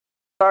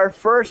Our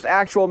first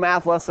actual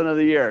math lesson of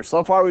the year.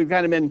 So far, we've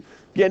kind of been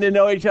getting to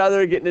know each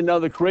other, getting to know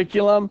the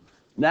curriculum.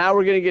 Now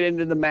we're going to get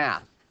into the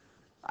math.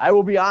 I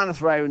will be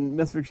honest, right, when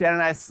Ms. McShannon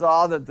and I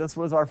saw that this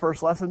was our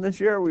first lesson this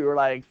year, we were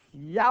like,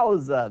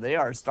 yowza, they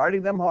are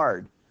starting them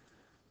hard.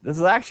 This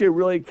is actually a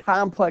really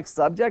complex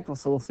subject,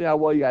 so we'll see how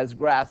well you guys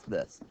grasp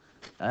this.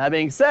 And that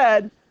being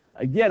said,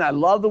 again, I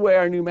love the way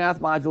our new math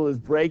module is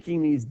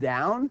breaking these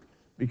down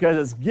because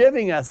it's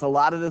giving us a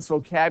lot of this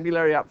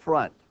vocabulary up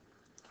front.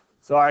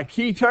 So our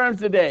key terms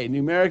today,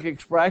 numeric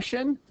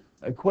expression,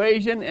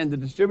 equation, and the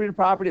distributive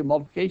property of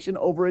multiplication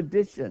over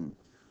addition.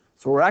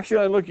 So we're actually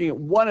only looking at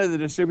one of the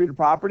distributive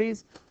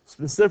properties,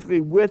 specifically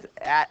with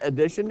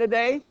addition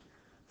today.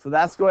 So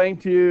that's going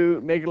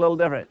to make it a little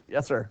different.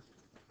 Yes, sir?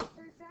 There's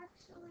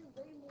actually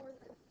way more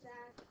than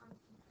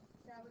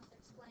that was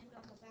explained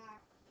on the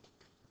back.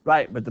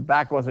 Right, but the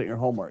back wasn't your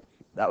homework.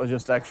 That was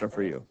just extra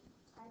for you.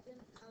 I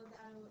didn't know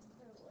that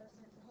it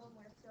wasn't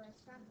homework, so I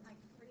spent like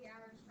 3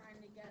 hours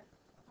trying to get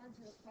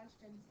onto the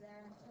questions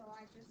there until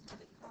I just had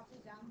to copy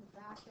down the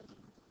back of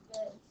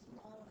the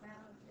small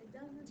amount. It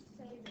doesn't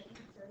say the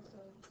answer,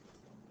 so.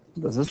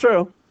 This is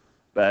true,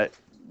 but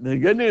the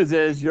good news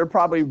is you're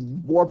probably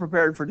more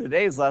prepared for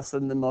today's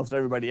lesson than most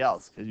everybody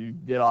else because you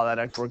did all that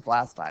extra work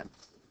last time.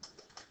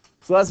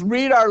 So let's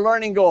read our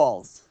learning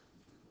goals.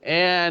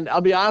 And I'll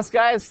be honest,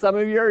 guys, some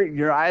of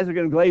your eyes are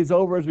going to glaze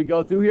over as we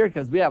go through here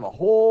because we have a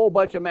whole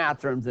bunch of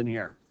math terms in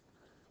here.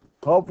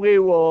 Hopefully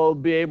we'll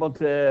be able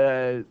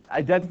to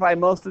identify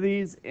most of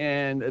these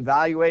and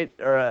evaluate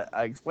or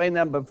explain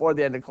them before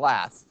the end of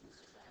class.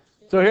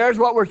 So here's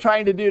what we're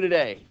trying to do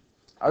today.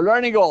 Our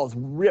learning goals: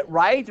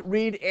 write,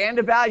 read, and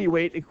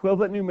evaluate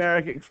equivalent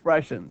numeric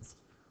expressions.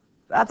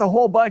 That's a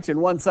whole bunch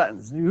in one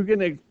sentence. Who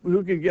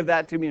can give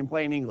that to me in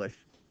plain English?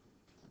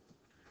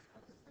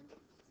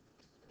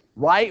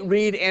 Write,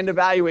 read, and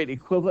evaluate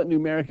equivalent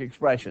numeric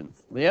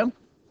expressions. Liam?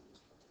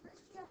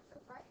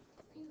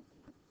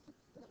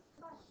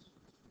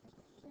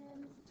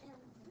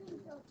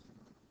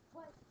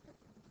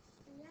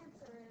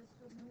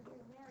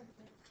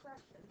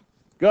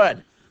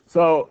 Good.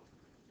 So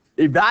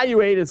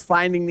evaluate is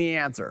finding the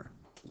answer.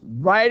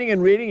 Writing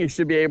and reading, you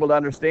should be able to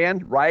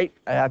understand. Write,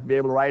 I have to be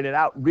able to write it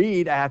out.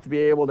 Read, I have to be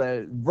able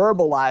to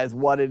verbalize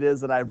what it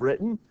is that I've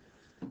written.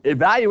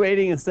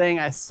 Evaluating is saying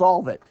I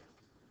solve it.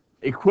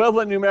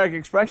 Equivalent numeric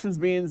expressions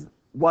means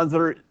ones that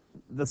are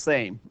the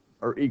same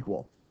or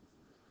equal.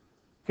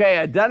 Okay,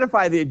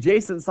 identify the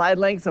adjacent side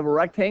lengths of a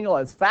rectangle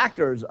as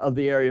factors of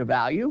the area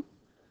value.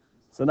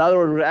 So in other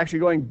words, we're actually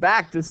going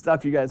back to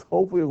stuff you guys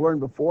hopefully learned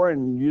before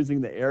and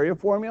using the area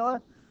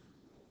formula.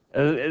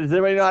 Does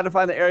anybody know how to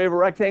find the area of a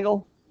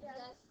rectangle? Yes.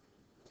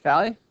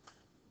 Callie?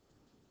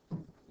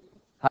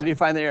 How do you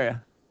find the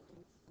area?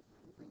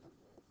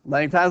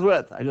 Length times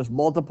width. I just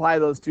multiply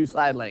those two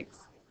side lengths.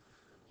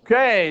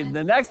 Okay,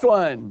 the next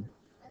one.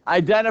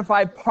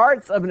 Identify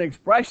parts of an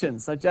expression,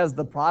 such as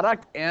the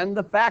product and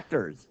the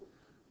factors.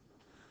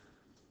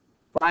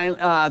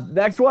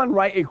 Next one,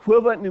 write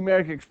equivalent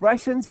numeric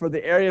expressions for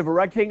the area of a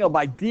rectangle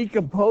by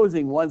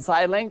decomposing one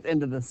side length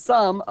into the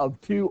sum of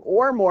two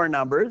or more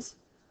numbers.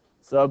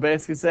 So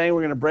basically saying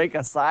we're going to break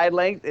a side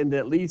length into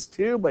at least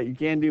two, but you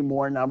can do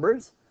more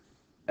numbers.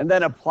 And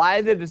then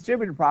apply the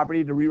distributive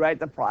property to rewrite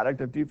the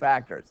product of two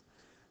factors.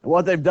 And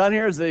what they've done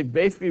here is they've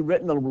basically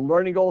written the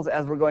learning goals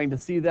as we're going to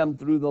see them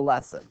through the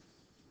lesson.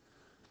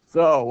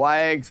 So while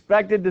I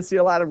expected to see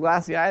a lot of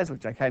glassy eyes,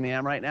 which I kind of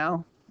am right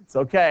now, it's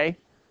okay.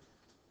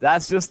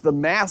 That's just the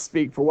math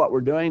speak for what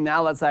we're doing.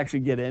 Now let's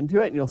actually get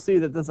into it, and you'll see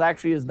that this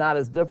actually is not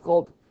as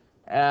difficult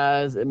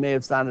as it may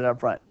have sounded up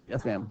front.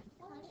 Yes, ma'am.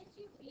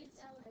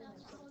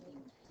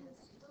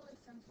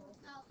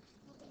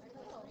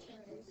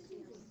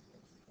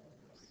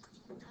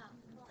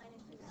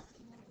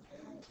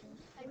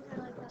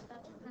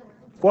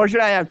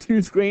 Fortunately, I have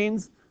two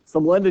screens. So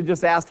Melinda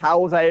just asked, how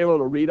was I able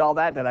to read all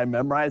that? Did I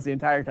memorize the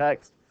entire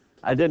text?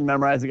 I didn't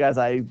memorize it, guys.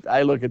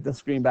 I look at the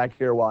screen back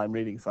here while I'm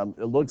reading. So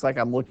it looks like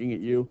I'm looking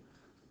at you,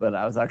 but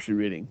I was actually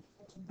reading.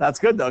 That's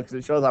good, though, because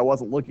it shows I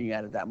wasn't looking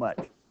at it that much.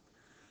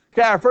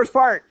 Okay, our first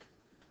part.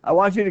 I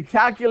want you to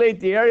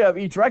calculate the area of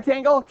each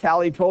rectangle.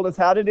 Callie told us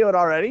how to do it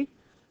already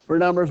for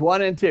numbers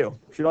 1 and 2.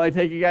 Should only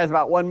take you guys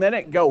about 1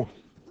 minute. Go.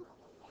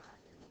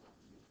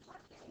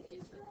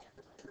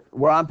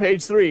 We're on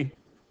page 3.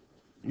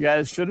 You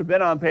guys should have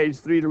been on page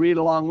 3 to read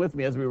along with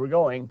me as we were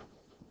going.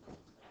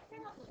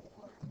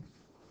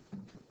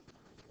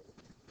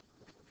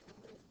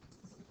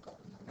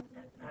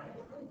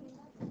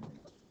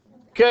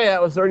 Okay, that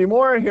was 30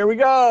 more. Here we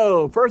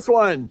go. First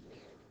one.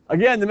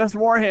 Again, the Mr.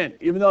 Moore hint.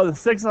 Even though the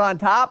 6 is on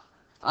top,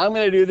 I'm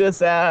going to do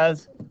this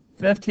as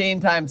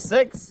 15 times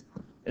 6.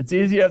 It's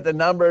easier if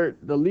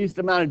the least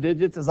amount of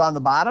digits is on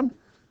the bottom.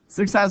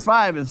 6 times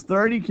 5 is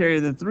 30.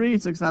 Carry the 3.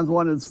 6 times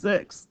 1 is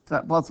 6.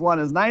 Plus 1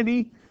 is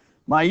 90.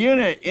 My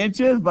unit,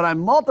 inches, but I'm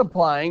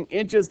multiplying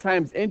inches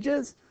times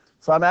inches.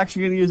 So I'm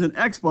actually going to use an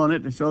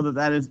exponent to show that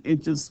that is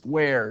inches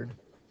squared.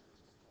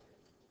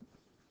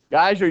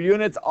 Guys, your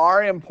units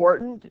are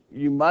important.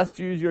 You must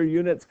use your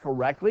units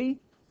correctly.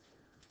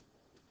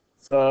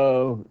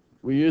 So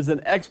We use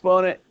an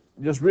exponent.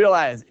 Just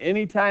realize,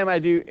 anytime I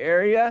do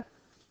area,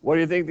 what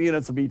do you think the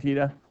units will be,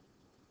 Tita?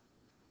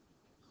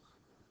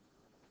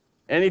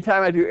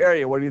 Anytime I do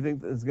area, what do you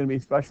think is going to be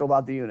special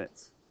about the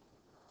units?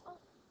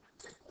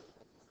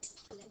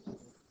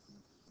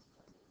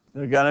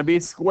 They're going to be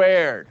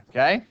squared,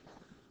 okay?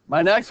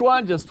 My next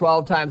one, just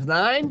 12 times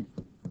 9.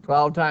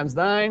 12 times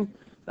 9.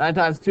 9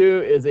 times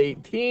 2 is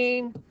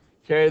 18.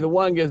 Carry the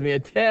 1 gives me a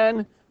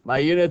 10. My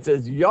units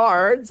is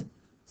yards,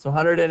 so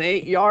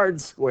 108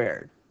 yards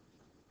squared.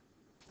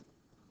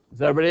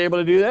 Is everybody able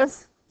to do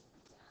this?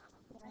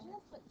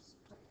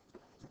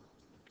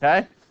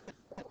 Okay.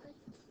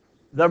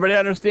 Does everybody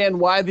understand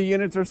why the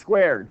units are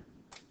squared?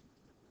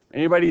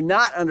 Anybody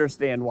not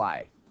understand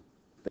why?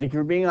 Thank you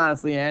for being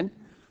honest, Leanne.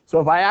 So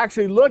if I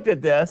actually looked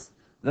at this,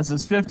 this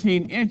is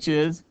 15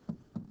 inches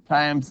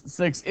times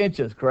 6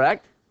 inches,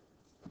 correct?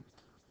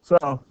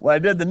 So when I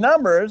did the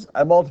numbers,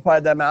 I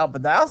multiplied them out,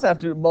 but I also have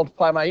to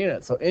multiply my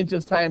units. So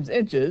inches times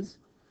inches,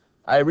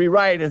 I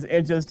rewrite as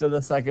inches to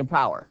the second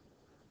power.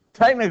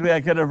 Technically,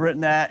 I could have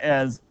written that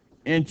as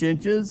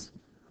inches,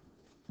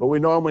 but we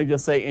normally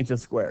just say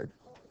inches squared.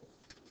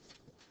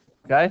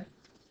 Okay?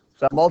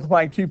 So I'm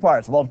multiplying two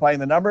parts, multiplying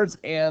the numbers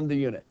and the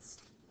units.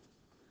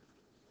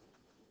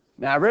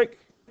 Maverick?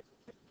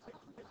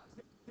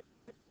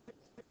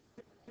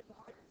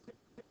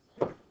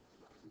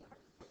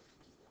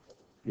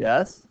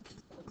 Yes?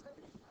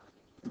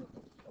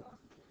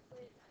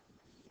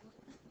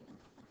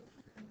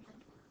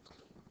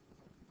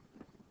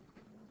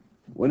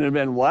 Would it have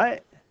been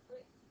what?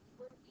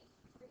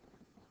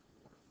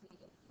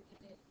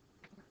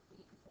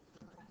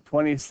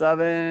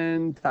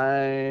 $27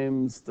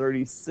 times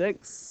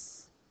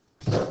 36.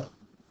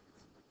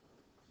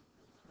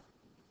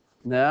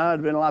 No, it'd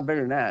have been a lot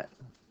bigger than that.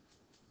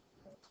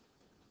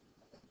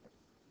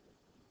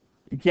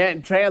 You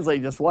can't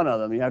translate just one of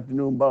them. You have to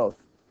do them both.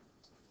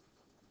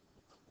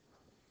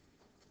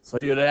 So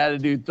you'd have had to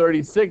do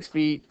 36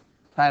 feet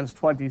times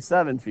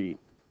 27 feet.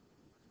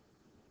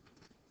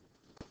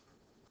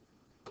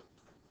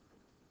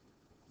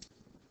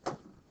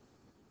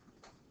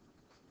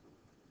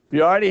 If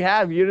you already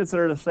have units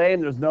that are the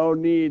same, there's no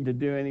need to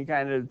do any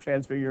kind of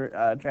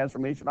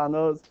transformation on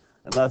those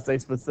unless they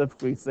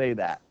specifically say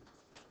that.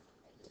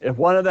 If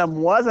one of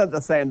them wasn't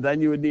the same, then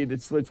you would need to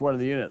switch one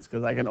of the units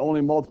because I can only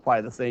multiply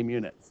the same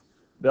units.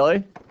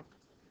 Billy?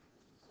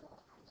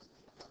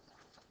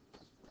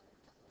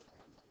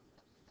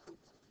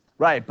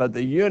 Right, but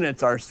the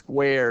units are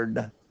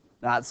squared,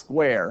 not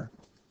square.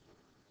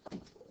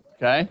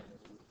 Okay?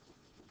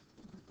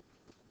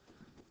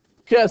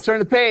 Okay, let's turn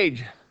the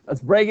page.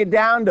 Let's break it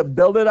down to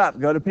build it up.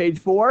 Go to page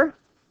 4.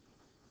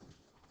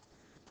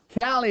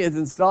 Callie is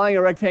installing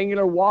a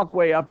rectangular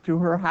walkway up to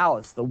her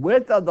house. The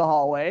width of the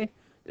hallway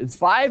is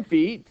 5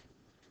 feet,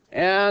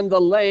 and the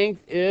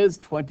length is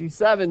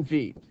 27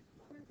 feet.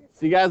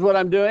 See, guys, what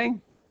I'm doing?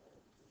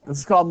 This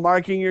is called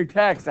marking your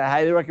text. I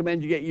highly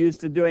recommend you get used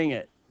to doing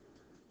it.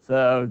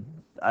 So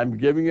I'm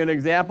giving you an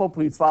example.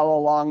 Please follow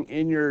along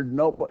in your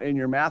notebook, in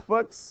your math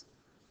books.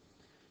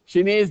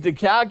 She needs to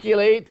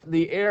calculate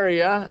the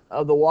area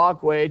of the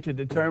walkway to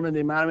determine the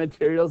amount of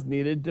materials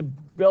needed to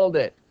build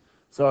it.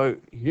 So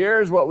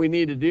here's what we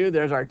need to do.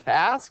 There's our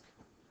task.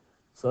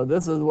 So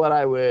this is what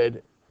I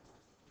would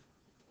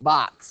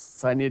box.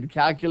 So I need to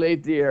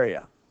calculate the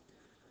area.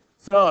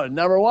 So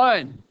number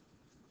 1,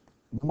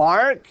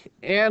 mark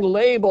and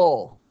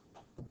label.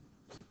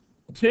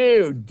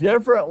 2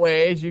 different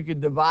ways you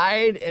can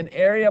divide an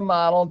area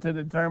model to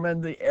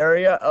determine the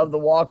area of the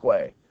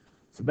walkway.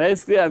 So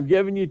basically, I've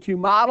given you 2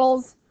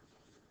 models.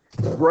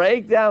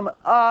 Break them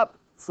up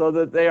so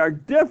that they are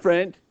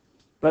different,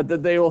 but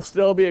that they will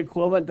still be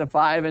equivalent to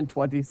 5 and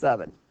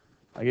 27.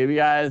 I'll give you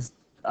guys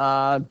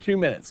 2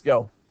 minutes.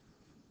 Go.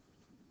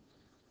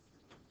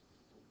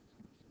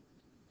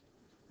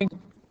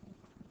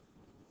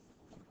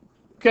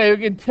 Okay, you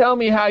can tell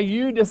me how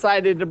you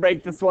decided to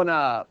break this one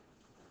up.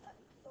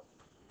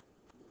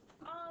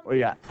 What do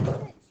you got? Is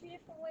it 2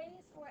 different ways,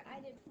 or I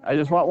did? I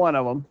just want one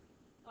of them.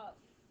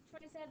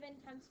 27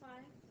 times 5.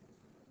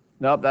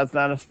 Nope, that's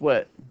not a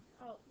split.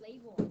 Oh,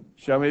 label.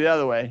 Show me the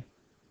other way.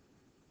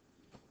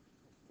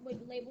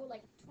 Wait, label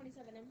like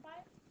 27 and 5?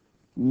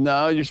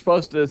 No, you're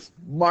supposed to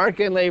mark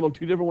and label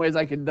 2 different ways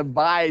I can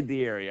divide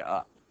the area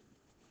up.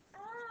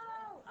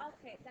 Oh,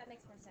 okay, that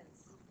makes more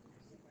sense.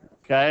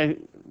 Okay?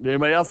 Did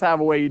anybody else have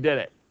a way you did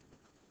it?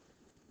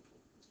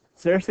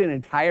 Seriously, an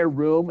entire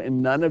room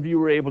and none of you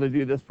were able to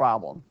do this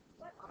problem.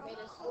 What? I made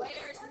a square,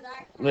 so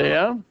that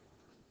Leah?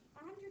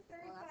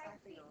 135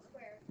 feet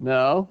square.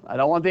 No, I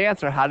don't want the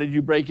answer. How did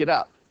you break it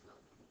up?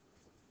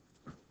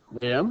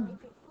 Liam?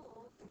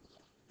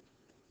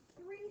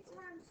 3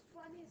 times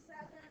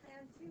 27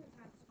 and 2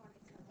 times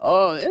 27.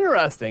 Oh,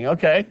 interesting.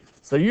 Okay.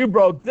 So you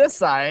broke this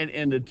side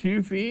into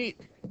 2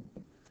 feet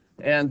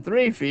and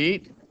 3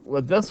 feet,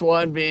 with this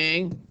one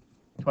being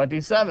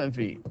 27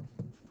 feet.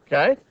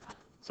 Okay?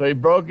 So he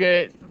broke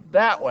it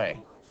that way.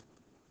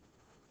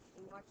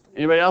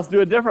 Anybody else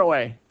do a different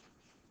way?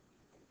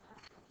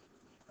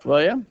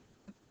 William?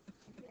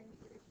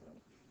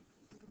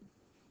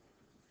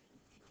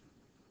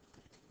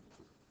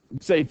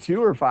 Say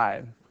 2 or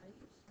 5?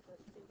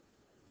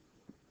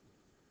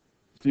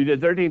 So you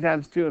did 13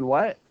 times 2 and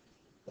what?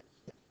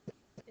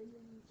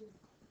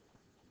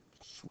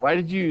 Why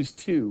did you use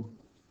 2?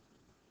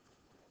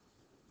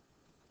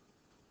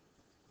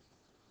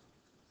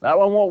 That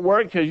one won't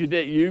work because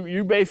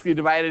you basically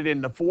divided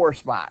into 4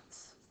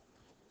 spots.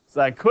 So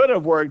that could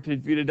have worked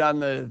if you'd have done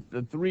the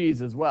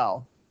 3s as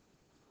well.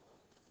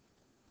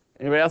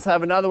 Anybody else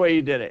have another way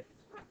you did it?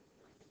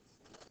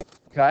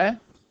 Okay.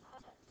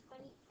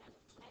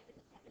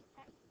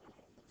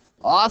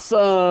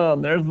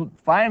 Awesome. There's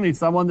finally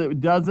someone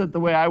that does it the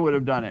way I would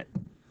have done it.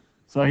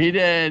 So he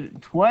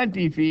did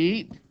 20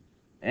 feet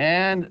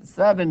and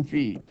 7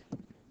 feet.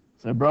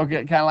 So I broke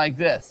it kind of like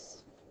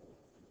this.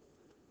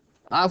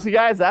 Honestly,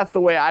 guys, that's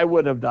the way I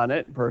would have done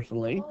it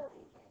personally.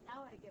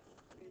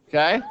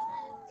 Okay.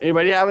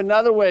 Anybody have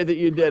another way that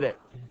you did it?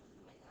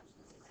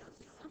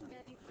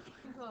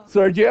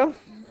 Sergio?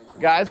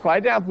 Guys,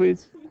 quiet down,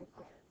 please.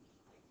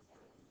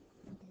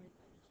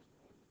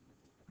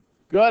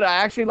 Good. I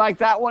actually like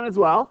that one as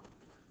well.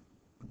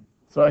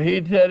 So he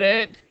did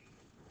it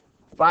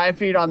 5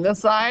 feet on this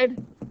side,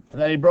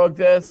 and then he broke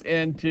this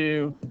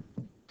into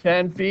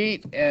 10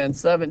 feet and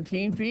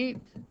 17 feet.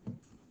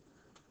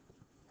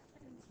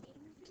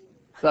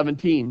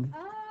 17.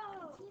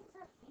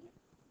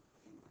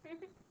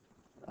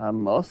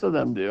 Most of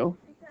them do.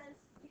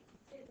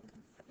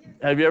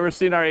 Have you ever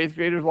seen our 8th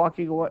graders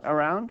walking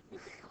around?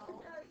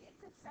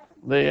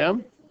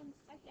 Liam?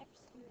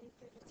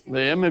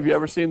 Liam, have you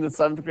ever seen the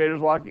 7th graders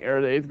walking, or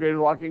the 8th graders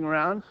walking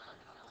around?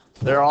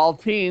 They're all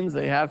teens.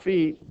 They have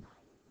feet.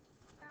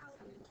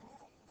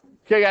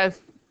 Okay,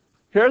 guys,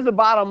 here's the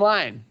bottom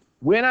line.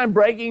 When I'm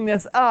breaking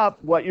this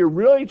up, what you're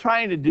really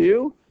trying to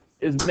do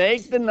is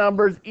make the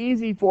numbers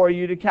easy for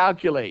you to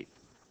calculate.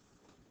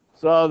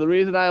 So the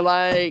reason I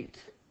liked,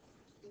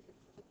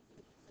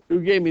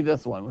 who gave me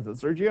this one? Was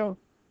it Sergio?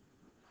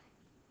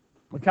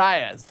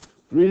 Micaiah's.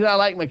 The reason I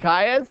like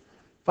Micaiah's,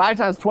 5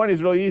 times 20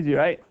 is really easy,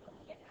 right?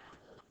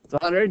 It's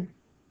 100.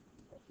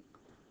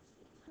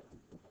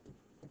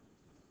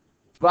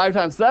 5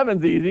 times 7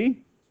 is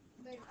easy.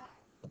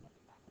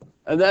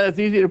 And then it's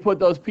easy to put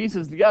those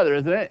pieces together,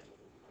 isn't it?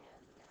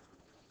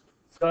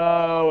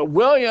 So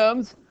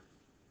William,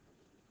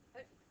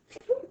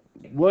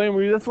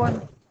 were you this one?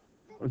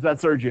 Or was that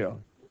Sergio?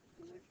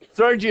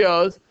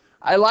 Sergio's,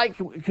 I like,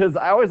 because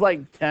I always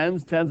like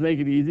tens. Tens make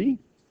it easy.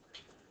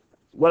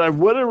 What I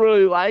would have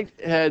really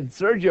liked had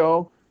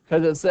Sergio,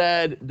 because it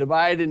said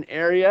divide an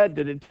area.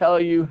 Did it tell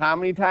you how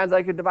many times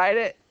I could divide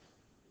it?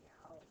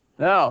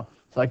 No.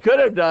 So I could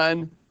have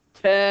done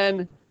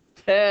 10,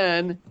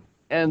 10,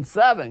 and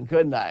 7,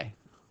 couldn't I?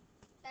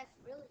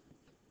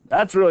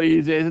 That's really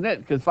easy, isn't it?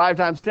 Because 5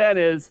 times 10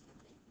 is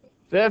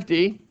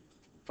 50.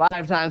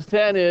 5 times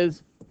 10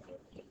 is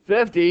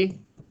 50.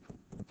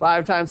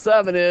 5 times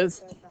 7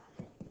 is...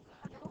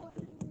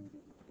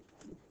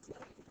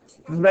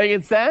 Is this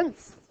making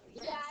sense?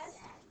 Yes.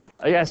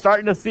 Are you guys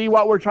starting to see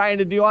what we're trying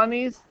to do on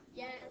these?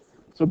 Yes.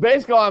 So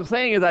basically all I'm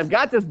saying is I've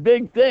got this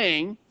big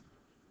thing,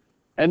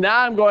 and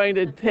now I'm going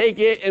to take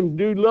it and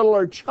do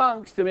littler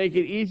chunks to make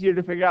it easier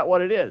to figure out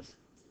what it is.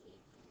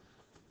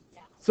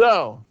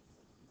 So,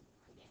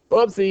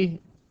 oopsie,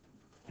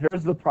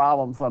 here's the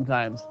problem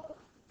sometimes.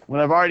 When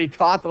I've already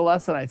taught the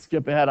lesson, I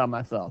skip ahead on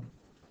myself.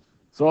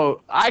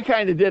 So I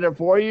kind of did it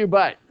for you,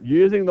 but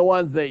using the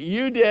ones that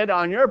you did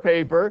on your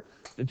paper,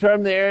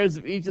 determine the areas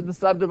of each of the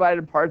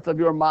subdivided parts of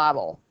your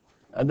model.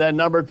 And then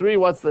number 3,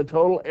 what's the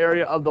total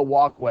area of the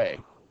walkway?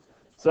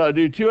 So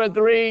do 2 and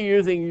 3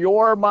 using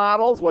your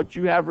models, what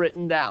you have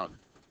written down.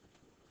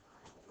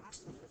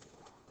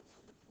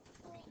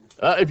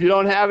 If you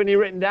don't have any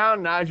written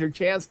down, now's your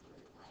chance.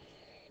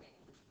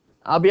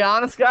 I'll be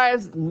honest,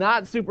 guys,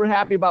 not super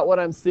happy about what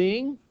I'm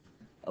seeing.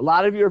 A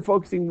lot of you are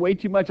focusing way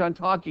too much on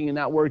talking and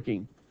not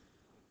working.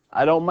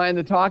 I don't mind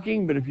the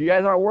talking, but if you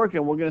guys aren't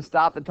working, we're going to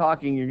stop the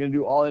talking. You're going to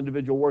do all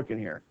individual work in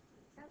here.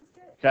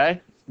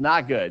 Okay?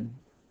 Not good.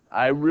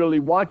 I really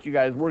want you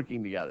guys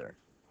working together,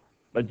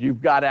 but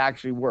you've got to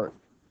actually work.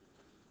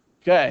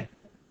 Okay.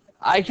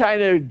 I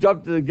kind of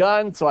jumped to the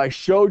gun, so I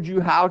showed you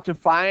how to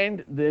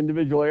find the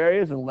individual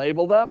areas and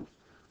label them.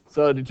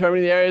 So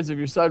determining the areas of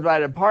your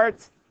subdivided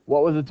parts,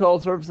 what was the total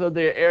surface of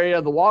the area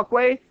of the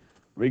walkway?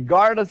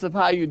 Regardless of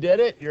how you did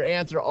it, your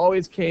answer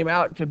always came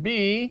out to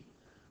be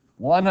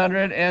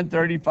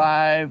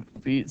 135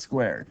 feet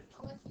squared.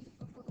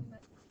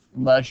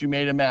 Unless you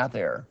made a math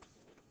error.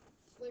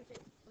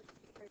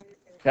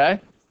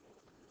 Okay?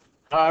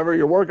 However,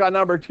 your work on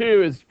number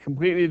 2 is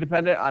completely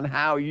dependent on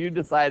how you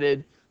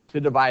decided to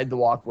divide the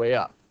walkway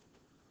up.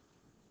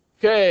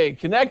 Okay,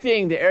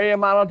 connecting the area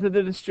model to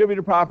the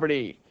distributed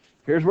property.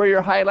 Here's where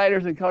your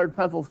highlighters and colored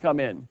pencils come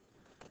in.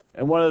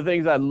 And one of the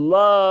things I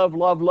love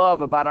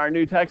about our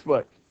new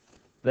textbook,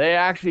 they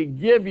actually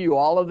give you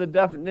all of the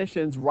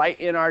definitions right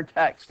in our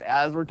text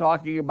as we're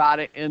talking about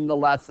it in the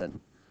lesson.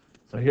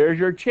 So here's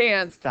your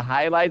chance to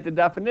highlight the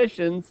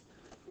definitions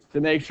to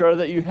make sure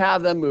that you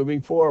have them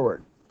moving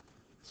forward.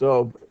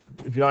 So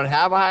if you don't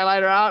have a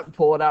highlighter out,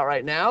 pull it out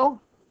right now.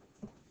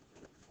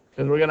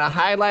 because we're going to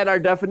highlight our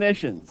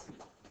definitions.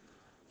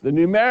 The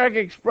numeric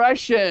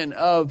expression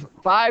of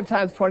 5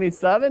 times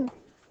 27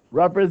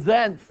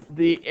 represents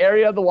the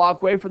area of the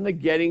walkway from the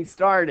getting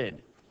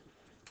started.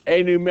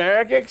 A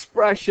numeric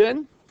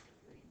expression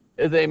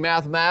is a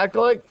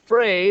mathematical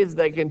phrase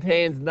that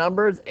contains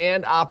numbers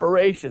and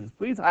operations.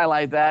 Please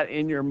highlight that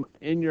in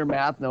your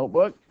math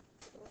notebook.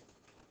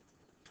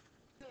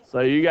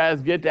 So you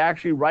guys get to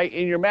actually write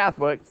in your math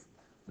books.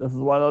 This is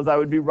one of those I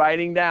would be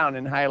writing down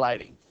and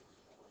highlighting.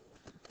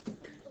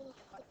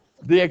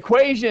 The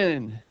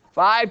equation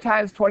 5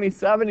 times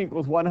 27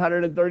 equals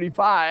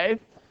 135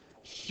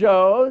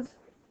 shows,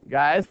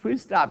 guys,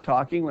 please stop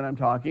talking when I'm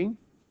talking.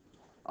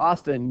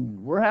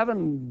 Austin, we're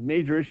having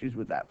major issues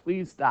with that.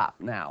 Please stop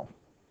now.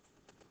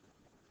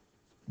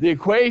 The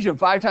equation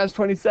 5 times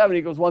 27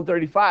 equals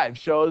 135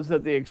 shows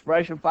that the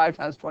expression 5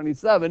 times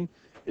 27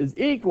 is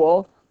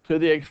equal to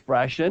the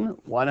expression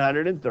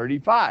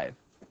 135.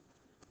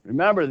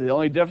 Remember, the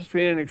only difference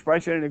between an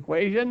expression and an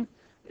equation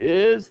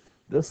is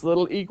this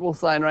little equal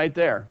sign right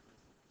there.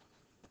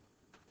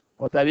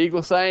 What that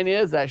equal sign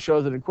is, that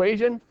shows an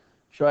equation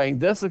showing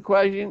this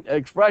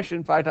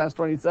expression 5 times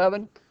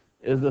 27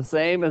 is the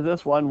same as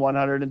this one,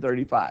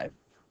 135.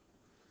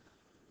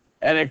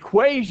 An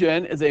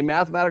equation is a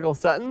mathematical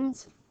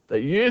sentence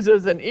that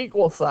uses an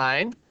equal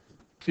sign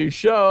to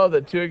show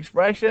that two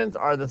expressions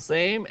are the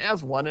same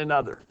as one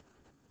another.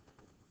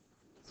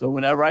 So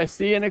whenever I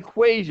see an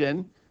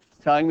equation,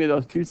 it's telling me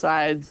those two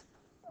sides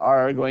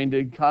are going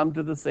to come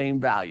to the same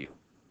value.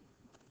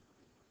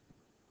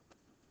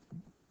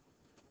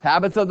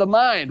 Habits of the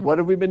mind. What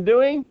have we been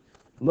doing?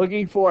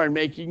 Looking for and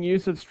making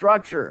use of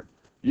structure.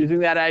 Using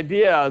that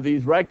idea of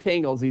these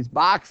rectangles, these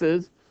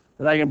boxes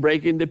that I can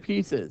break into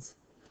pieces.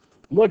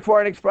 Look for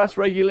and express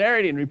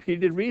regularity and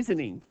repeated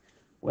reasoning.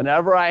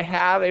 Whenever I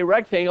have a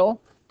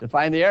rectangle, to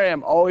find the area,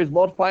 I'm always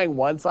multiplying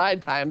one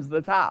side times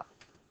the top.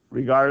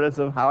 Regardless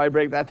of how I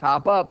break that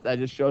top up, that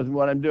just shows me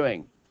what I'm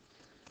doing.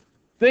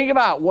 Think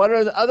about what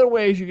are the other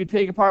ways you could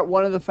take apart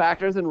one of the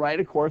factors and write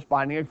a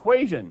corresponding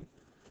equation.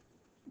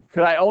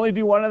 Could I only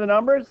do one of the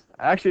numbers?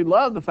 I actually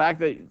love the fact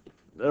that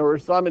there were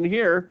some in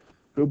here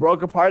who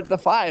broke apart the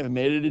 5 and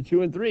made it a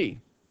 2 and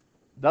 3.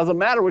 Doesn't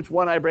matter which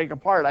one I break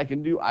apart, I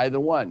can do either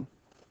one.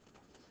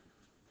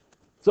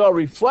 So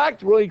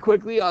reflect really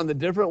quickly on the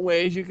different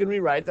ways you can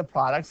rewrite the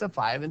products of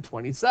 5 and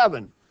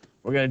 27.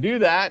 We're going to do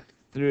that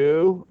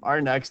through our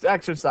next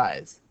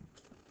exercise.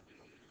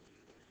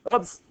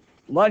 Oops,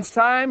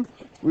 lunchtime.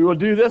 We will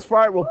do this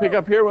part. We'll pick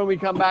up here when we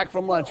come back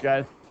from lunch,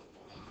 guys.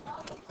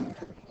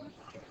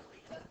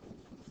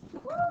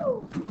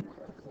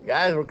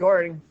 Guys,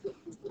 recording.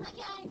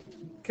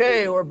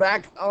 Okay, we're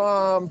back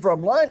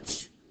from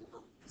lunch.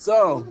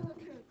 So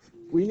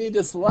we need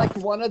to select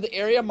one of the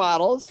area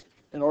models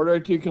in order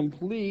to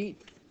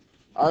complete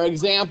our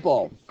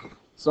example.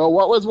 So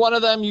what was one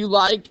of them you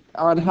like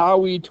on how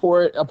we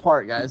tore it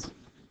apart, guys?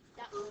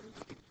 That one.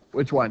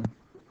 Which one?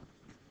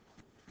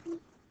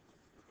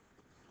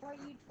 Or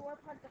you tore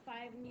apart the 5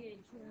 and you did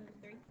 2 and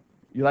 3.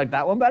 You like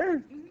that one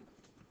better? Mm-hmm.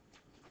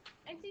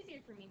 It's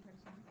easier for me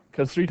personally.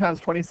 Because 3 times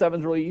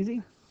 27 is really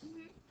easy?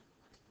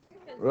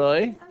 Mm-hmm.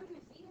 Really?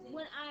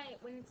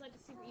 When it's like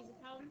a super easy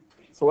problem.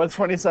 So what's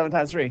 27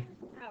 times 3?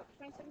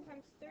 27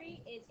 times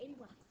 3 is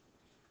 81.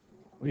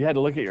 Well, you had to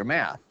look at your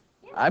math.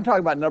 I'm talking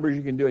about numbers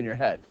you can do in your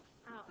head.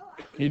 Oh.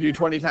 Can you do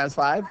 20 times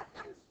 5? 27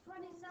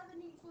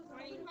 equals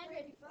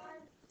 100.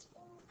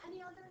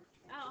 Any other?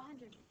 Oh,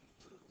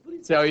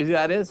 100. See how easy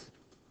that is?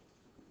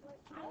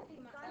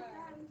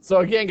 So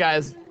again,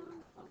 guys,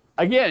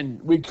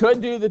 we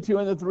could do the 2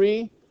 and the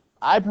 3.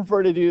 I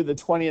prefer to do the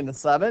 20 and the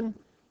 7.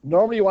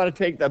 Normally you want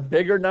to take the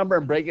bigger number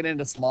and break it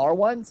into smaller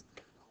ones.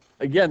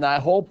 Again,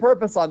 that whole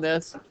purpose on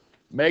this,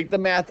 make the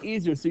math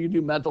easier so you can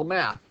do mental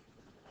math.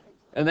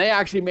 And they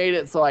actually made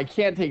it so I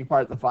can't take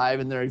apart the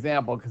 5 in their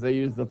example because they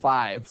used the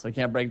 5, so I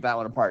can't break that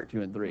one apart,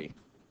 2 and 3.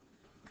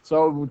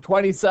 So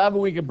 27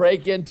 we can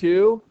break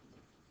into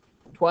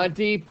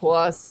 20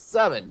 plus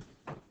 7.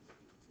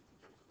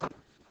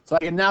 So I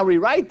can now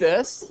rewrite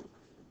this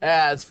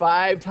as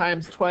 5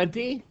 times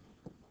 20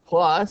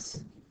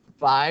 plus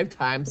 5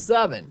 times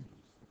 7.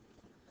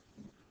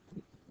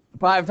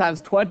 5 times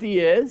 20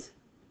 is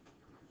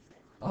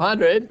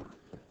 100.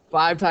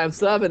 5 times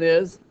 7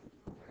 is,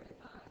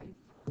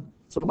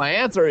 so my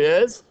answer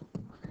is,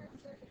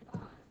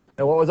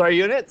 and what was our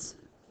units?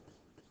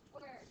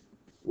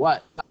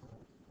 What?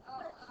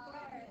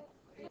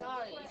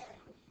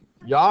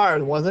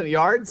 Yard, wasn't it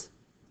yards?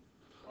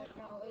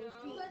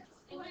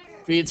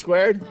 Feet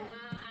squared?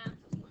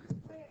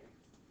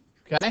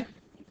 Okay.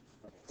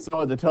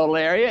 So the total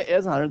area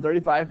is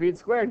 135 feet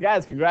squared.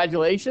 Guys,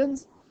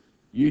 congratulations.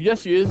 You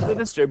just used the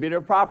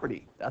distributive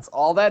property. That's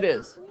all that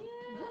is.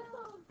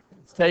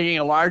 It's taking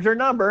a larger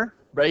number,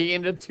 breaking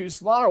it into 2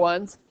 smaller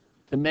ones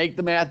to make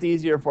the math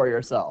easier for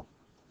yourself.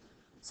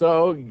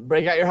 So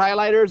break out your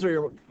highlighters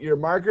or your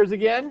markers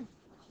again.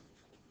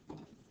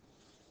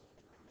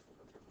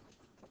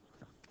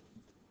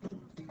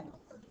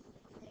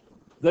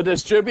 The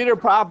distributive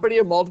property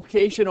of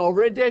multiplication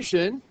over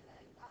addition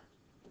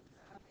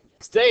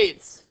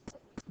states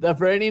that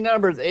for any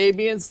numbers a,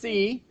 b, and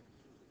c,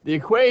 the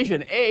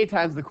equation a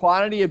times the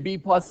quantity of b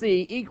plus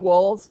c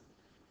equals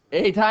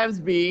a times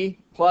b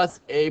plus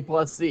a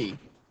plus c.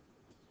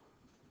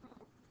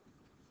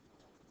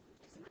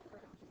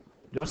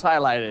 Just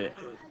highlighted it.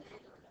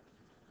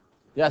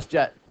 Yes,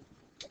 Jet.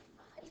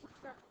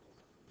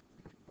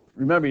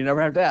 Remember, you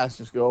never have to ask,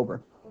 just go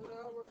over. We're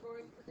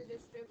going for the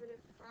distributive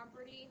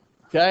property.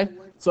 Okay,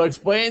 so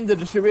explain the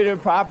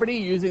distributive property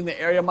using the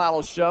area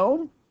model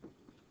shown.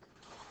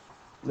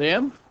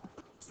 Liam?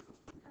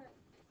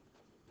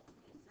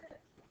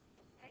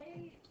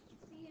 A,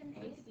 C, and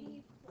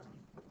AC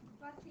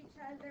plus each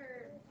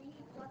other, B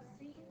plus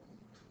C,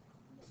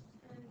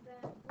 and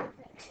then with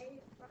the A in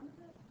front of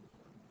it.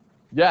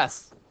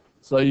 Yes.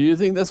 So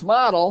using this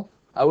model,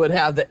 I would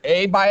have the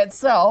A by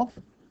itself.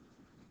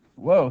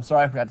 Whoa,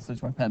 sorry, I forgot to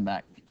switch my pen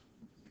back.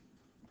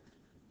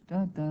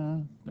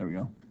 There we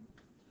go.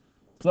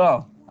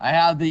 So I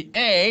have the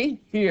A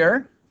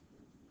here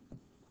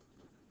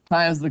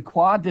times the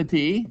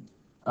quantity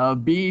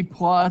of B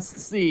plus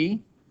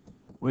C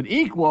would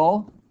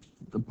equal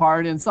the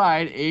part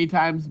inside A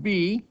times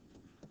B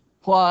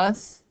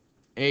plus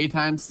A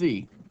times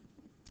C.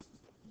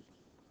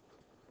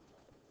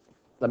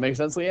 Does that make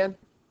sense, Leanne?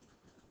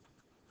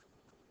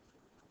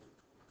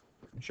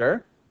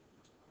 Sure?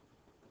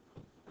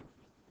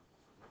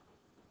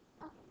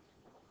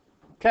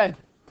 Okay.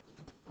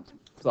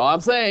 So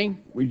I'm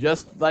saying we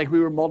just, like we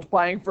were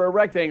multiplying for a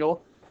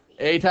rectangle,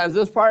 A times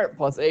this part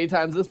plus A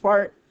times this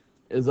part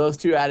is those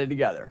two added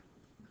together.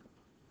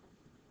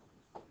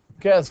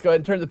 Okay, let's go ahead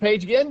and turn the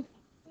page again.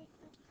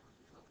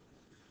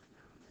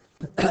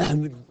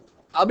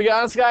 I'll be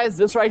honest, guys,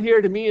 this right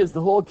here to me is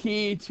the whole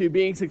key to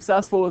being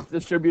successful with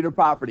distributive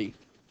property.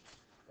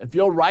 If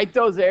you'll write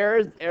those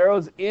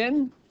arrows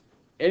in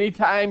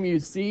anytime you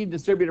see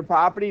distributive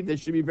property, this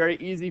should be very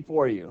easy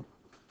for you.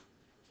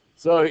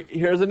 So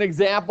here's an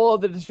example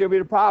of the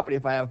distributive property.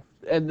 If I have,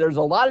 and there's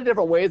a lot of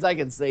different ways I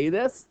can say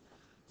this.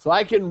 So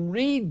I can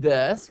read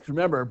this.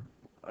 Remember,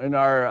 in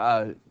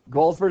our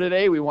goals for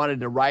today, we wanted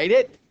to write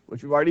it,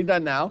 which we've already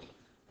done now,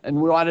 and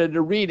we wanted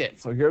to read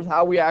it. So here's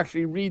how we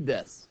actually read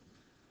this.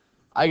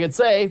 I could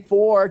say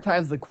 4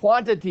 times the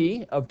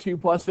quantity of 2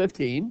 plus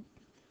 15.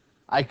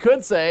 I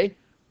could say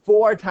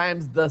 4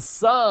 times the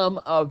sum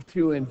of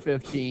 2 and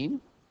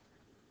 15.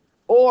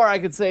 Or I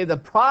could say the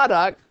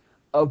product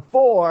of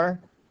 4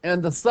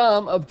 and the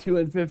sum of 2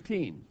 and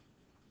 15.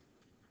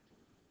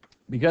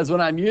 Because when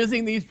I'm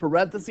using these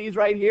parentheses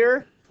right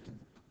here,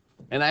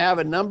 and I have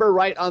a number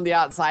right on the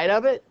outside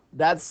of it,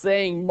 that's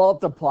saying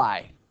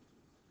multiply.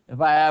 If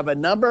I have a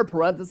number,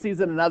 parentheses,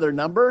 and another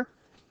number,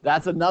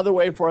 that's another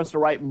way for us to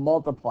write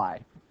multiply.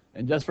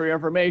 And just for your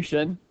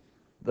information,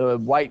 the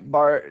white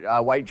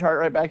chart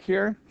right back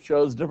here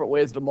shows different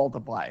ways to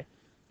multiply.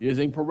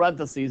 Using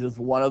parentheses is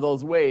one of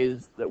those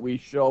ways that we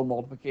show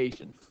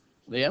multiplication.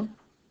 Liam?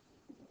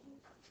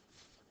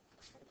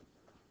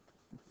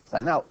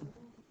 Sign out.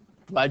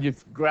 Glad you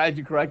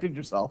corrected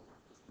yourself.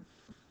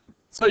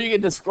 So you can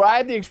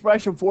describe the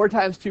expression 4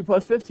 times 2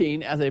 plus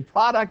 15 as a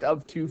product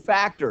of two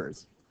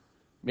factors.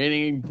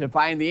 Meaning, to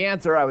find the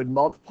answer, I would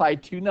multiply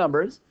two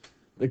numbers.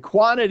 The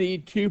quantity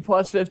 2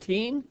 plus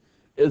 15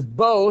 is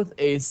both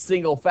a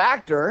single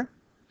factor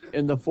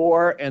in the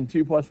 4 and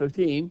 2 plus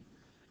 15,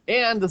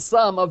 and the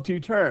sum of two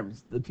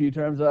terms, the two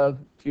terms of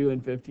 2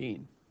 and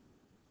 15.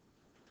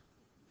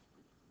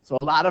 So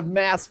a lot of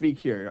math speak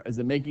here. Is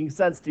it making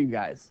sense to you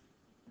guys?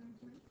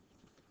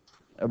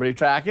 Everybody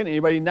tracking?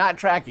 Anybody not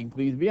tracking?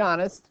 Please be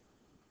honest.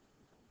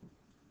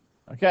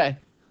 Okay.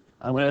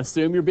 I'm going to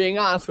assume you're being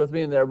honest with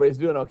me and everybody's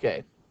doing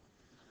okay.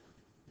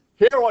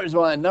 Here was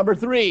one. Number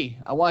 3.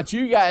 I want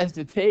you guys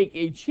to take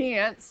a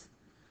chance,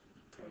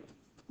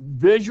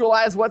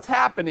 visualize what's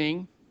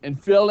happening,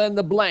 and fill in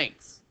the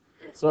blanks.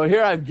 So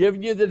here I've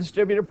given you the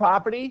distributive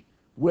property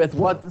with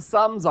what the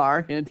sums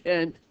are, hint,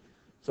 hint.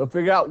 So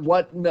figure out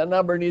what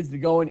number needs to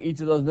go in each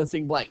of those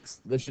missing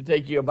blanks. This should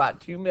take you about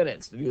 2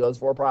 minutes to do those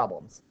 4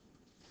 problems.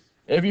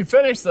 If you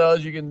finish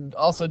those, you can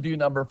also do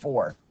number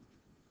 4.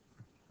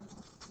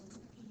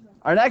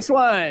 Our next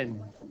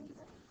one.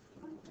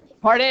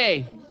 Part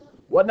A.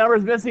 What number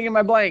is missing in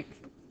my blank?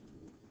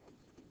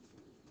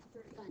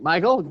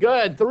 Michael?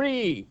 Good.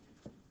 3.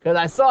 Because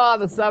I saw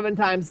the 7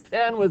 times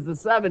 10 was the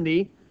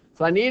 70.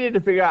 So I needed to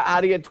figure out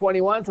how to get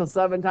 21. So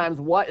 7 times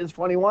what is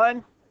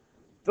 21?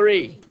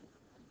 3.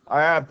 All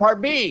right,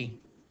 part B.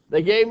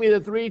 They gave me the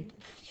 3.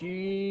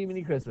 Gee,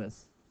 mini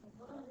Christmas.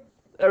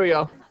 There we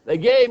go. They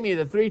gave me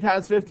the 3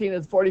 times 15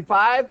 is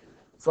 45.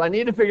 So I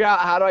need to figure out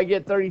how do I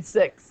get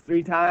 36.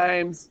 3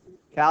 times,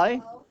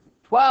 Callie?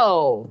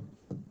 12.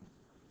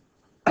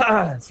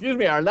 Excuse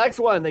me, our next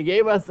one. They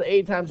gave us the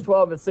 8 times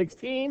 12 is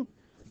 16.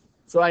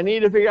 So I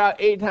need to figure out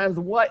 8 times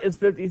what is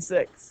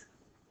 56.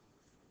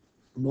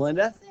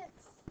 Melinda?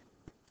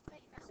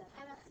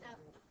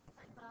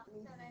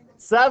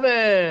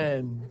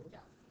 7.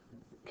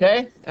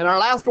 Okay, and our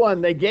last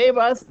one, they gave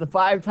us the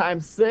 5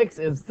 times 6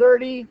 is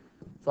 30.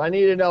 So I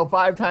need to know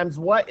 5 times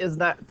what is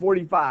not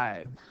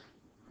 45.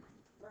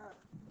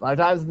 5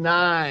 times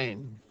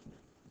 9.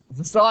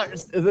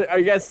 Are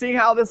you guys seeing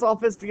how this all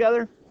fits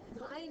together?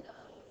 Kind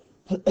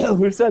of.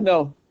 Who said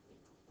no?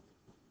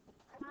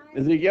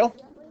 Ezekiel?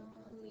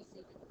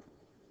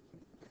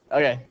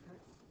 Okay.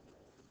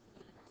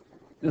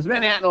 Ms.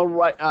 Manhattan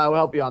will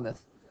help you on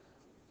this.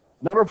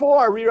 Number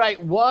 4,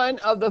 rewrite one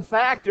of the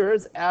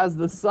factors as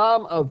the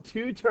sum of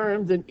two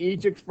terms in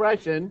each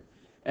expression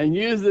and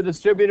use the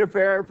distributive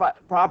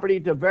property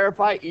to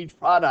verify each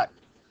product.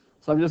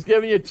 So I'm just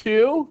giving you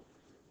 2.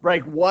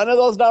 Break one of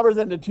those numbers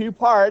into 2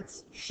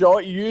 parts. Show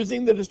it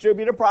using the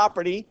distributive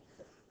property.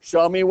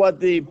 Show me what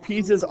the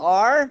pieces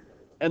are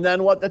and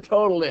then what the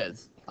total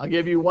is. I'll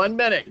give you 1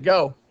 minute.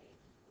 Go.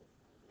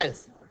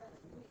 Yes.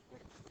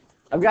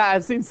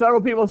 I've seen several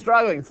people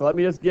struggling, so let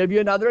me just give you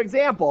another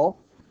example.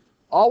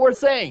 All we're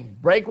saying,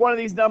 break one of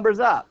these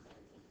numbers up.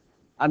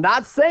 I'm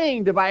not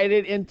saying divide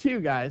it in 2,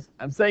 guys.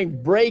 I'm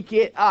saying break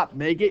it up.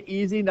 Make it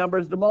easy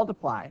numbers to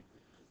multiply.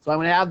 So I'm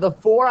going to have the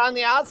 4 on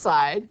the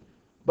outside,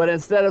 but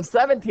instead of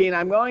 17,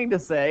 I'm going to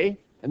say,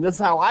 and this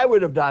is how I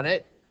would have done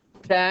it,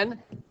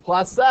 10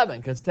 plus 7,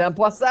 because 10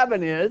 plus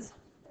 7 is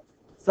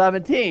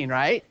 17,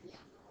 right?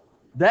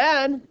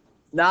 Then,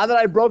 now that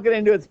I broke it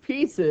into its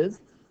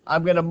pieces,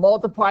 I'm going to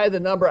multiply the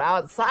number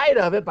outside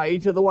of it by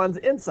each of the ones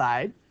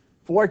inside.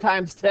 4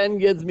 times 10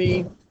 gives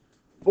me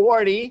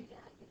 40.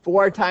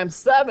 4 times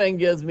 7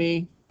 gives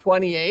me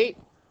 28.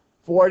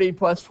 40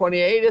 plus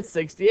 28 is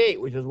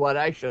 68, which is what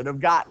I should have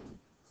gotten.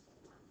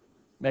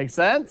 Make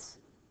sense?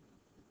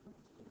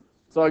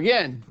 So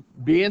again,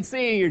 B and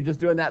C, you're just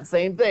doing that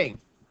same thing.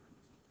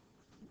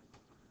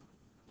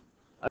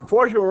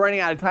 Unfortunately, we're running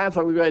out of time, so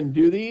I'm going to go ahead and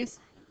do these.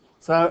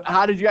 So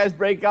how did you guys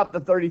break up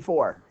the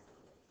 34?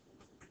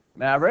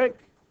 Maverick?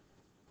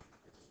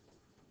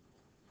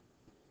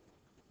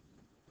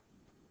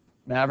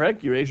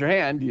 Maverick, you raise your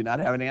hand. Do you not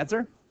have an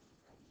answer?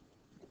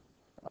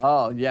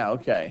 Oh, yeah,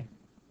 okay.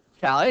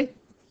 Callie?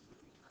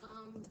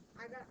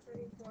 I got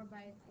 34 by,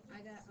 I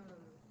got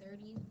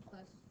 30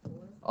 plus 4.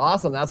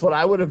 Awesome, that's what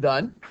I would have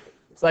done.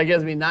 So that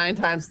gives me 9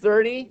 times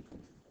 30,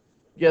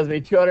 gives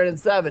me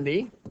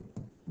 270.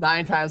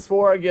 9 times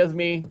 4 gives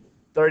me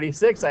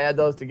 36. I add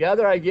those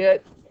together, I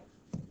get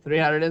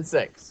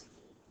 306,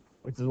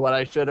 which is what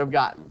I should have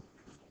gotten.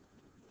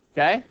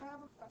 Okay?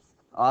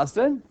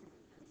 Austin?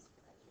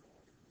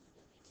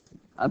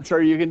 I'm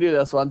sure you can do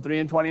this one. 3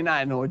 and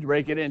 29. What would you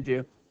break it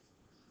into?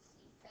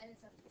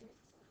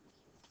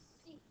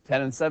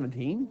 10 and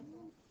 17?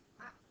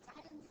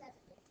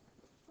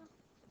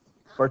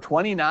 For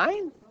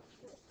 29?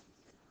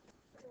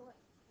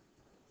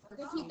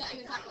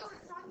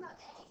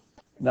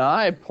 No,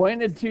 I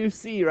pointed to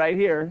C right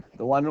here,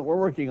 the one that we're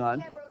working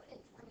on.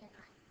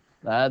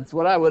 That's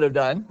what I would have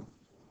done.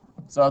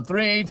 So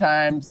 3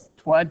 times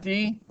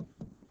 20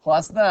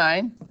 plus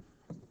 9.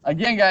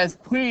 Again, guys,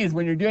 please,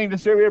 when you're doing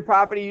distributive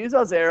property, use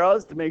those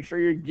arrows to make sure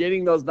you're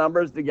getting those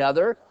numbers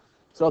together.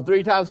 So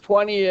 3 times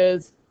 20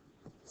 is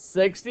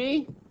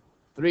 60.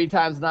 3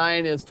 times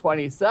 9 is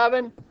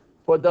 27.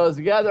 Put those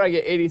together, I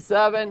get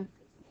 87.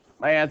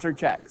 My answer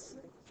checks.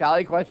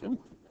 Callie, question?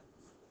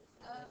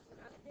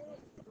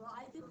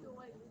 I did the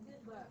way we did,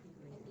 but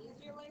an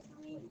easier way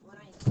for me, when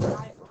I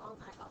got it wrong,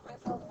 I got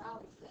myself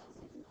out.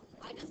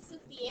 I just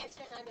took the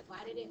answer and I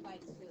divided it by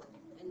 2.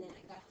 And then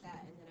I got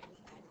that, and then I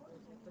just added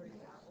 30.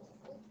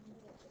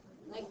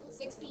 Like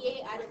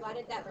 68, I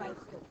divided that by 2.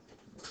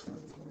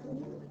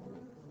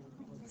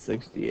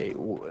 68.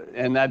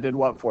 And that did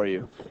what for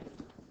you?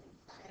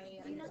 I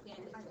understand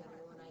it better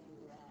when I do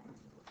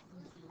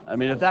that. I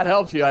mean, if that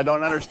helps you, I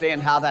don't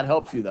understand how that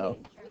helps you, though.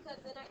 Because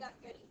then I got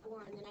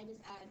 34, and then I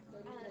just added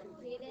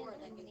 34,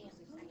 and that gives me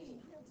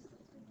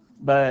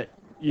 68. But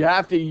you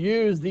have to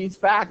use these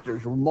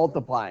factors. We're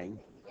multiplying.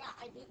 Yeah,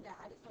 I did that.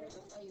 I just wanted to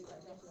tell you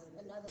that that's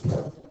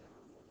another way.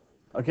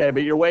 Okay,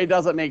 but your way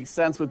doesn't make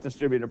sense with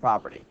distributive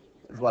property,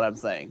 is what I'm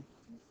saying.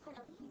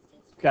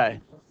 Okay.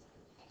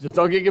 Just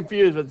don't get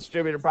confused with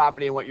distributive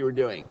property and what you were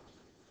doing.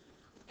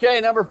 Okay,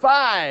 number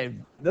 5.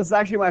 This is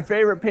actually my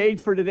favorite page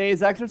for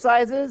today's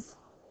exercises.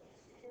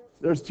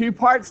 There's 2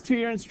 parts to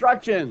your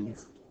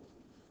instructions.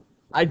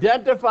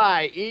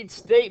 Identify each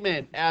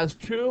statement as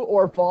true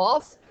or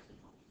false.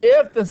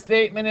 If the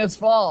statement is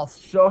false,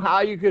 show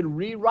how you could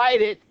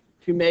rewrite it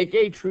to make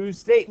a true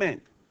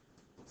statement.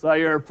 So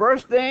your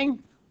first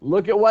thing,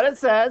 look at what it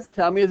says.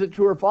 Tell me, is it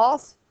true or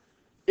false?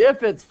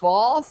 If it's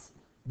false,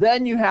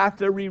 then you have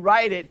to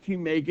rewrite it to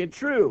make it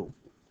true.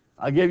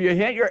 I'll give you a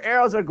hint. Your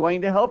arrows are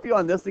going to help you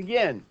on this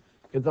again.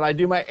 Because if I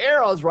do my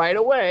arrows right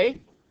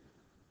away,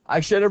 I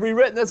should have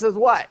rewritten this as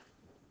what?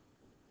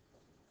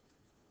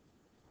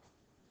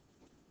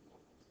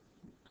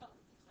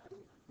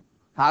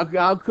 How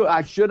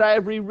should I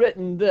have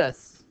rewritten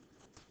this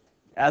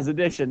as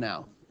addition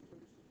now?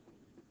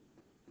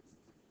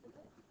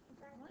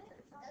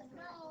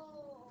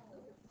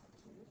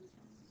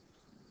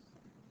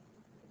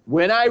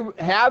 When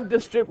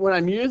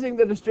I'm using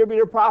the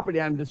distributive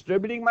property, I'm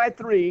distributing my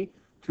 3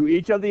 to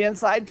each of the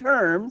inside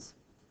terms.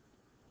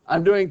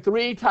 I'm doing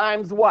 3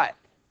 times what?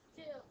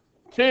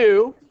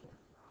 2.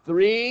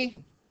 3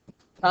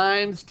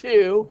 times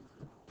 2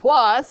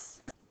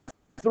 plus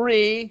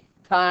 3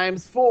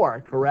 times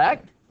 4,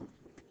 correct?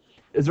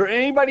 Is there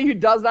anybody who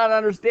does not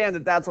understand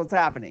that that's what's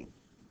happening?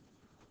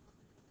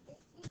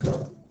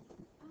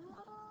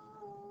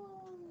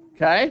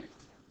 Okay?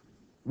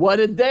 What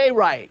did they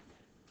write?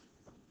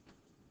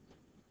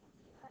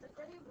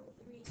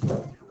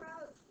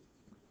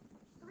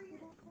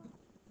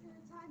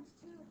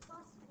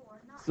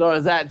 So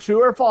is that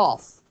true or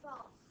false?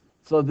 False.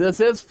 So this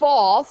is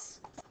false.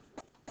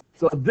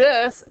 So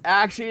this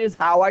actually is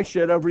how I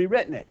should have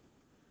rewritten it.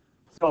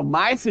 So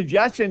my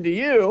suggestion to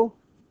you,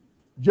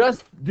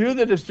 just do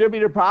the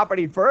distributive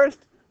property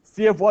first,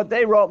 see if what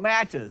they wrote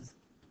matches.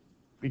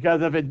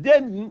 Because if it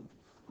didn't,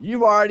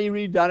 you've already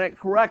redone it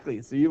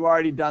correctly. So you've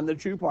already done the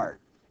true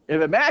part.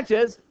 If it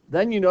matches,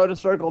 then you know to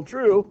circle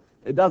true.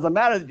 It doesn't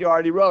matter that you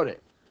already wrote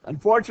it.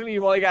 Unfortunately,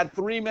 you've only got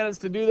 3 minutes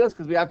to do this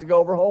because we have to go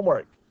over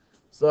homework.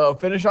 So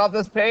finish off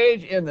this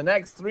page in the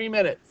next 3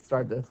 minutes.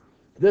 Start this.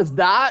 This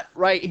dot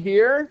right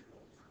here,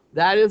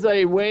 that is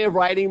a way of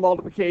writing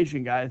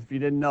multiplication, guys, if you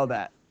didn't know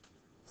that.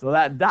 So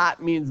that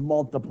dot means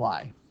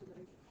multiply.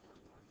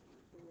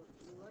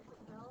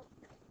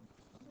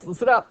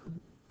 Listen up.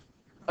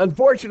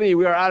 Unfortunately,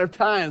 we are out of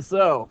time,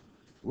 so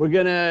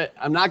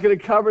I'm not gonna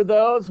cover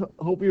those.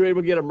 Hope you were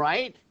able to get them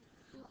right.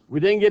 We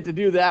didn't get to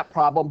do that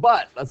problem,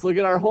 but let's look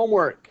at our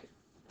homework.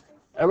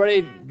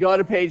 Everybody go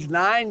to page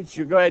 9. You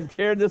should go ahead and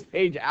tear this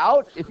page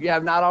out if you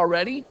have not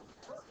already.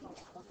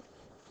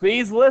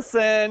 Please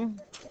listen.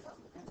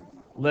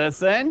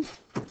 Listen.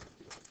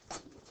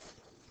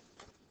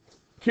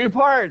 2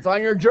 parts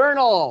on your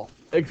journal.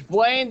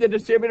 Explain the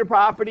distributive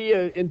property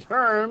in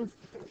terms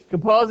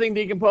composing,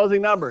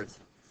 decomposing numbers.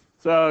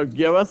 So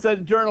give us a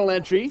journal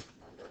entry.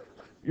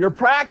 Your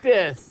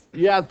practice.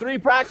 You have 3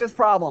 practice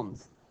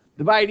problems.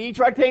 Divide each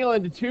rectangle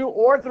into 2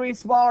 or 3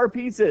 smaller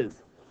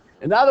pieces.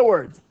 In other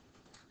words,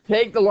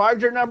 take the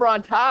larger number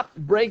on top,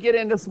 break it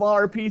into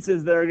smaller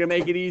pieces that are going to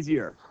make it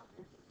easier.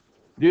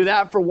 Do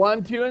that for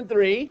 1, 2, and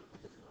 3.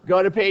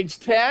 Go to page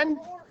 10.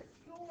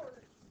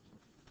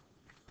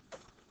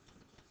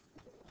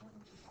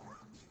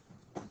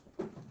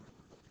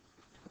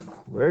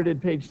 Where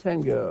did page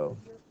 10 go?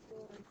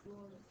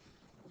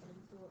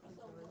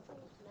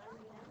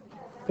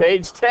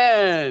 Page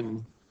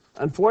 10.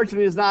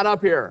 Unfortunately, it's not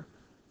up here.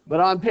 But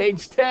on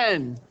page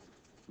 10,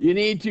 you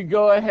need to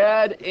go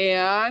ahead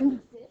and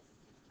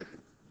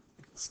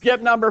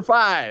skip number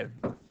 5.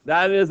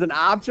 That is an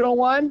optional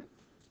one.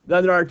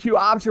 Then there are 2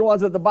 optional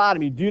ones at the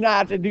bottom. You do not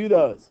have to do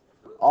those.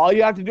 All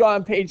you have to do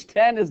on page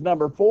 10 is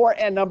number 4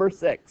 and number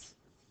 6.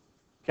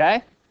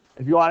 Okay?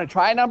 If you want to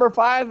try number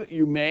 5,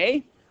 you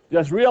may.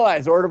 Just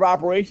realize order of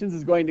operations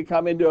is going to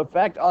come into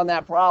effect on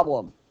that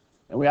problem.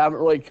 And we haven't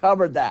really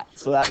covered that,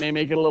 so that may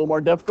make it a little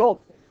more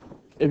difficult.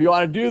 If you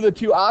want to do the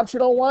 2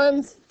 optional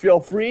ones,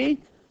 feel free.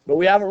 But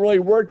we haven't really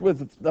worked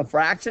with the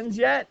fractions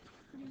yet.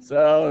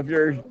 So if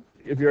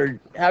you're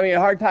having a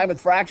hard time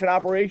with fraction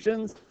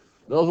operations,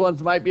 those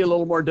ones might be a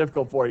little more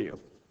difficult for you.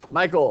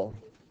 Michael.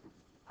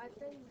 I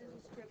think the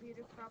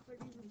distributive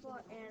property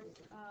before and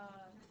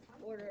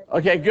order.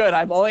 Okay, good.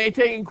 I'm only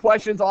taking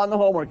questions on the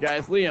homework,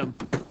 guys. Liam.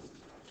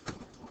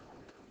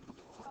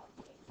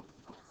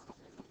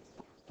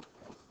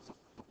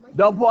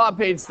 Don't pull out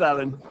page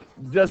 7.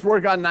 Just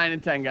work on 9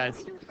 and 10,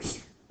 guys.